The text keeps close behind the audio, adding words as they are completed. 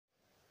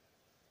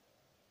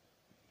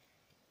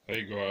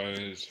Hey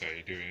guys, how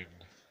you doing?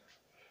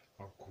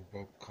 Uncle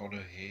Bob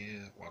Connor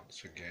here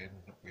once again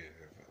with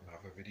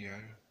another video,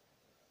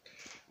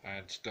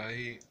 and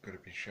today I'm going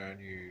to be showing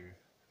you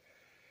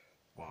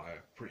my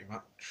pretty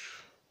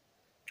much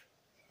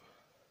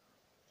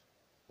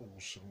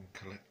awesome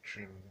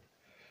collection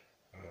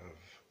of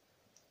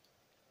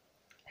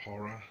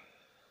horror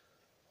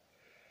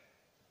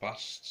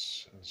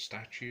busts and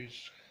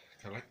statues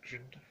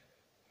collection.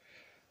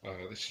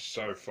 This is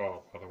so far,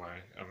 by the way,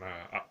 an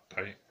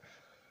update.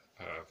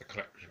 The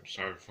collection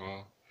so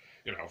far,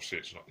 obviously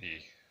it's not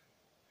the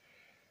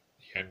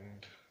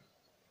end.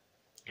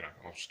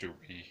 I'll still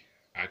be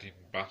adding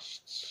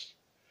busts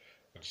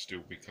and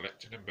still be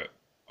collecting them, but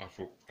I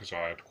thought, because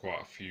I had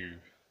quite a few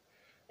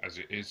as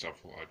it is, I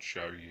thought I'd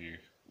show you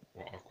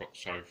what I've got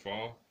so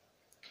far,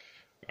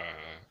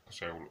 because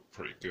they all look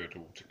pretty good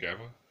all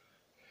together.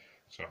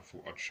 So I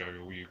thought I'd show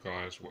all you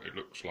guys what it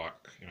looks like,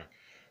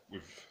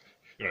 with,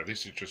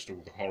 this is just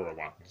all the horror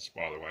ones,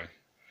 by the way.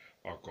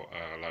 I've got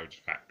loads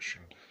of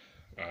action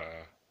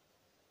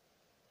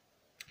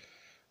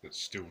that's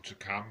still to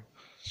come.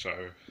 So,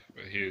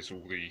 but here's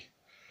all the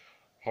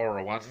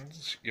horror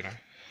ones,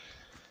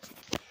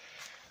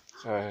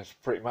 So it's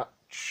pretty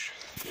much.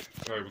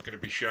 So we're going to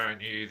be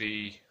showing you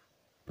the.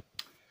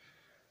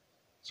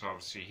 So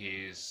obviously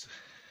here's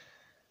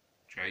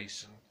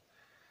Jason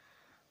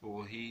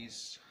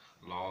Voorhees,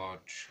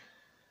 large,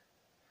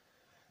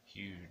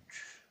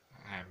 huge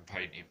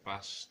hand-painted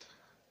bust.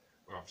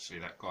 Obviously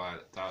that guy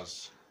that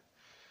does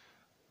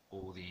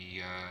all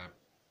the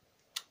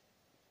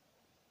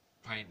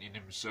painting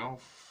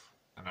himself,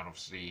 and then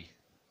obviously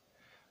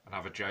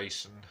another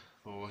Jason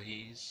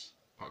Voorhees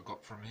I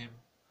got from him,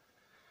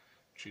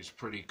 which is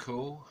pretty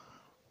cool.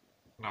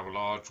 Another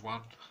large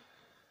one,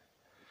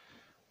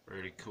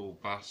 really cool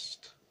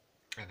bust,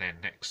 and then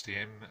next to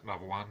him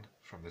another one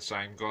from the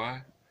same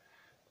guy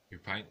who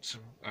paints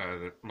them,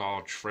 the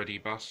large Freddy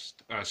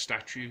bust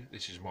statue.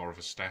 This is more of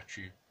a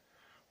statue.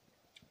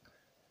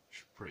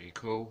 Pretty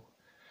cool.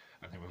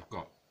 And then we've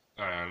got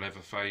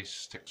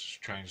Leatherface, Texas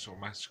Chainsaw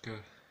Massacre,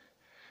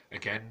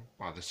 again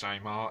by the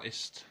same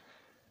artist,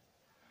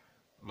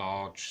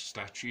 large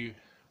statue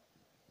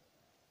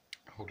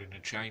holding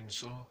a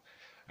chainsaw.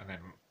 And then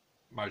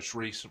most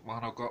recent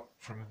one I got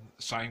from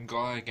the same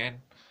guy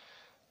again,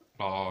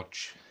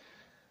 large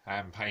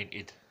hand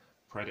painted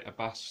Predator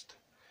bust,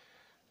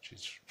 which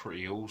is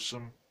pretty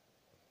awesome.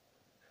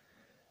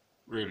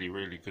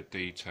 Really good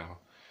detail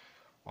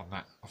on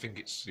that. I think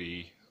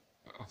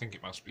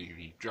it must be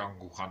the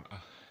Jungle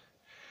Hunter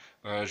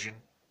version.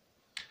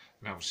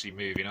 And obviously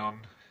moving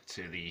on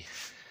to the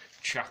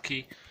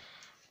Chucky.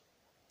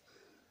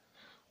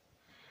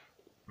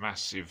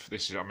 Massive,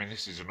 this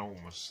is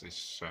enormous,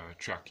 this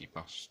Chucky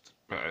bust,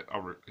 but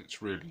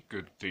it's really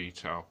good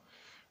detail,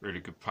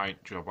 really good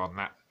paint job on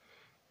that.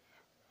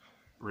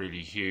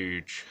 Really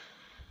huge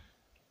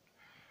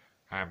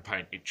hand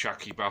painted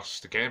Chucky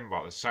bust again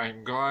by the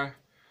same guy,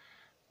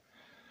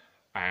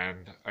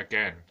 and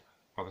again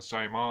by the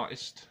same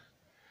artist,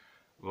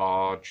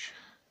 large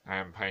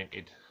hand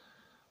painted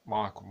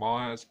Michael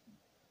Myers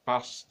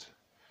bust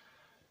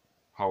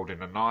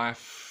holding a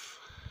knife,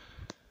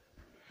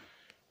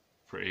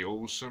 pretty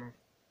awesome.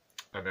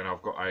 And then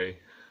I've got a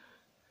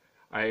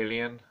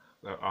alien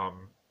that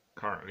I'm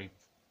currently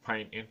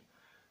painting,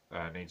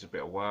 needs a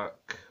bit of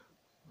work.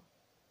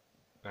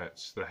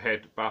 That's the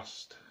head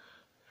bust.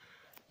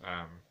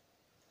 Now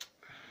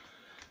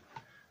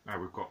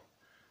we've got,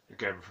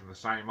 again from the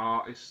same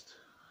artist,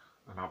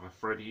 another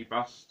Freddy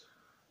bust,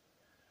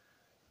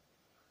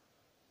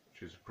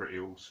 which is a pretty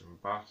awesome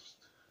bust.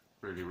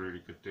 Really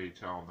good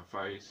detail on the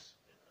face.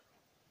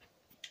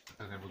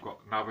 And then we've got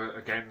another,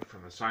 again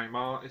from the same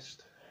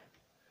artist,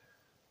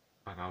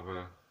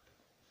 another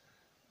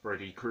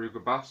Freddy Krueger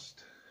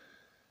bust.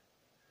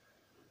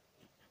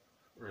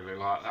 Really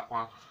like that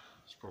one.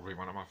 It's probably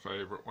one of my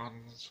favourite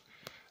ones.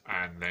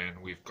 And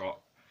then we've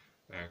got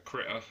a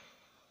Critter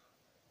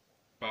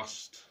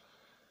bust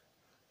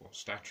or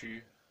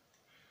statue.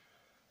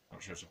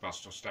 Not sure it's a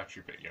bust or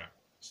statue, but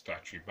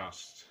statue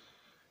bust.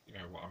 You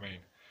know what I mean.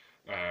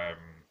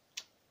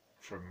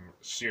 From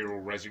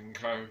Cyril Resin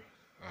Co.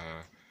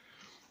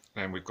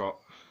 Then we've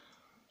got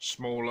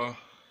smaller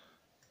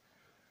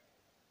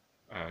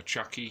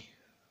Chucky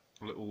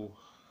little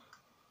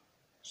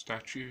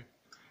statue.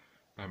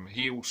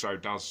 He also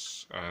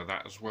does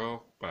that as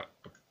well, but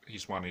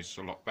his one is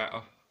a lot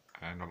better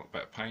and a lot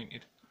better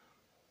painted.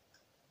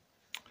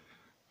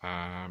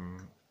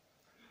 Then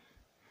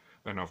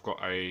I've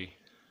got a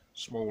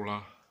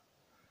smaller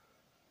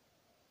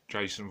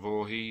Jason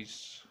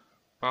Voorhees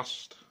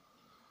bust,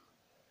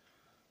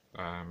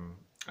 and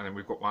then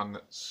we've got one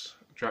that's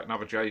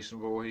another Jason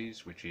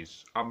Voorhees, which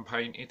is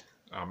unpainted.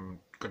 I'm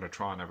going to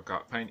try and have a go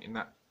at painting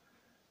that.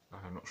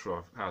 I'm not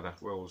sure how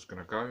that well is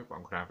going to go, but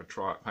I'm going to have a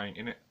try at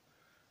painting it.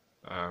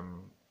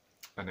 And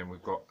then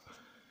we've got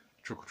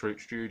Trick or Treat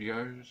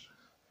Studios,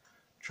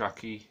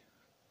 Chucky.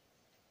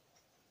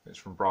 It's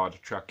from Bride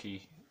of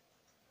Chucky,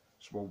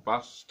 small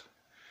bust.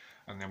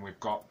 And then we've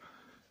got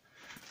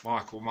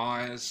Michael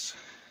Myers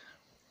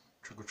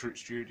Trick or Treat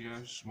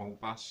Studios, small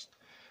bust,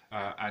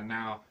 and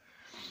now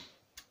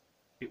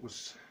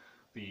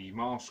the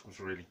mask was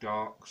really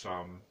dark, so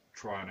I'm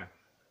trying to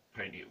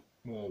paint it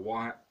more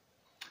white.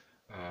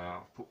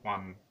 I've put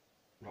one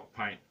lot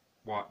of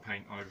white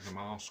paint over the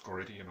mask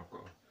already, and I've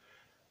got to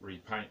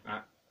repaint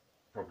that.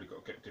 Probably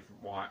got to get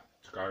different white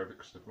to go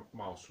because the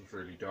mask was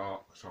really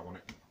dark, so I want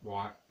it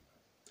white.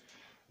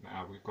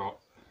 Now we've got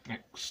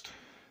next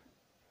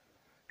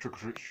Trick or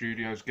Treat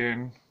Studios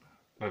again,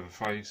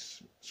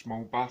 Leatherface,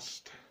 small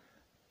bust,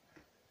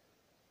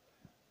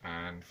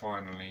 and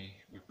finally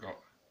we've got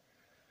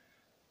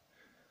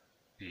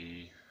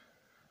the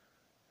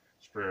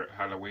Spirit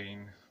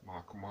Halloween,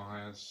 Michael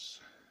Myers,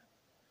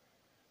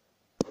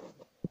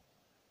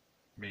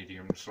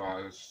 medium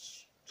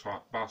size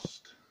type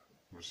bust,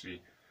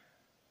 obviously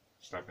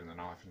stabbing the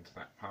knife into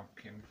that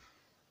pumpkin,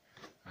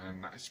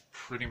 and that is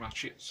pretty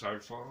much it so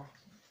far.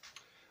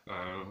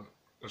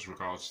 As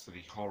regards to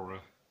the horror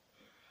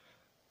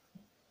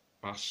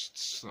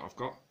busts that I've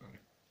got, it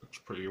looks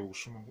pretty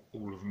awesome,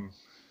 all of them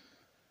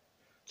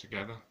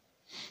together.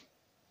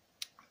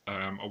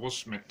 I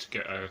was meant to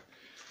get a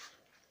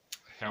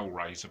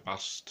Hellraiser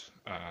bust,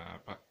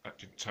 but that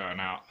didn't turn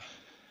out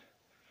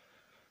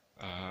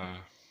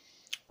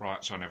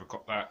right, so I never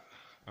got that.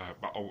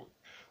 But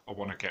I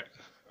want to get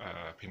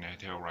Pinhead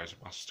Hellraiser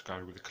bust to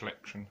go with the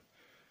collection,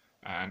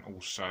 and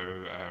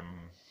also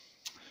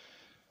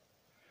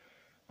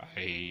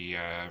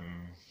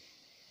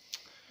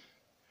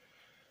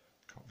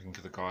can't think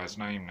of the guy's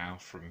name now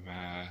from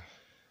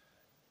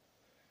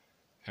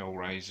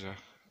Hellraiser.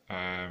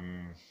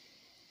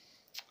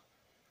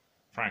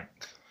 Frank,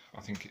 I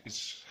think it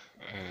is.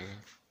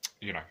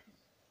 You know,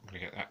 I'm going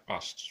to get that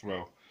bust as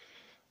well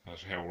as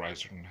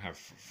Hellraiser and have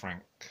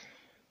Frank.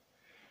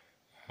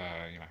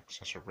 You know, because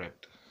that's a red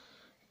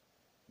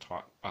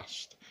type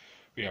bust.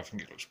 But yeah, I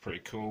think it looks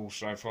pretty cool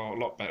so far. A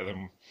lot better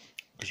than,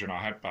 because you know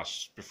I had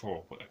busts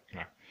before, but you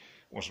know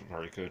it wasn't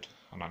very good,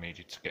 and I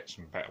needed to get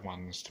some better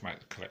ones to make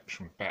the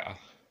collection better.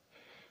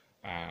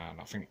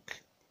 And I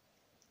think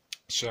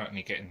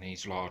certainly getting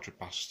these larger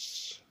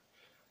busts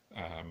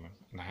and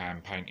the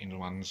hand painting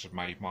ones have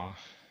made my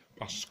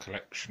bust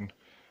collection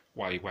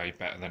way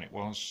better than it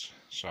was.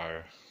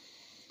 So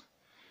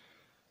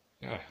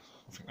yeah,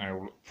 I think they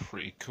all look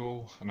pretty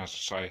cool, and as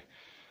I say,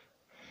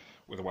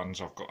 with the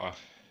ones I've got to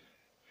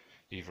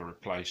either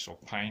replace or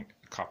paint,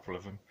 a couple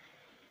of them,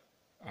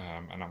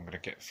 and I'm going to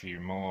get a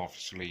few more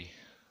obviously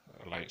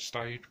at a late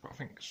stage, but I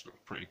think it's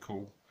looked pretty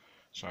cool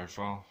so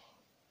far.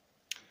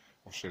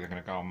 Obviously they're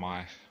going to go on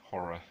my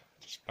horror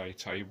display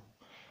table.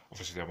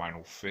 Obviously they won't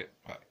all fit,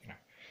 but you know,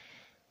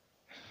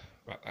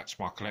 but that's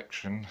my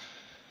collection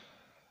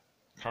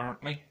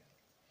currently.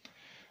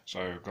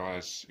 So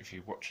guys, if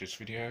you watch this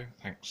video,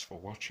 thanks for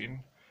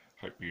watching,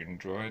 hope you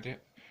enjoyed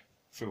it.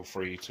 Feel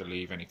free to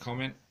leave any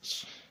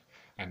comments,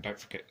 and don't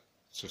forget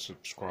to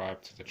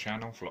subscribe to the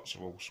channel for lots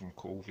of awesome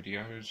cool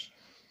videos.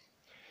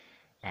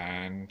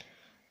 And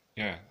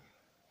yeah,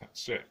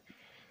 that's it.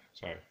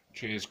 So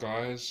cheers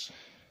guys,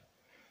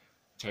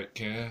 take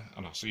care,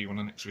 and I'll see you on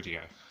the next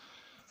video.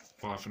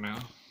 Bye for now.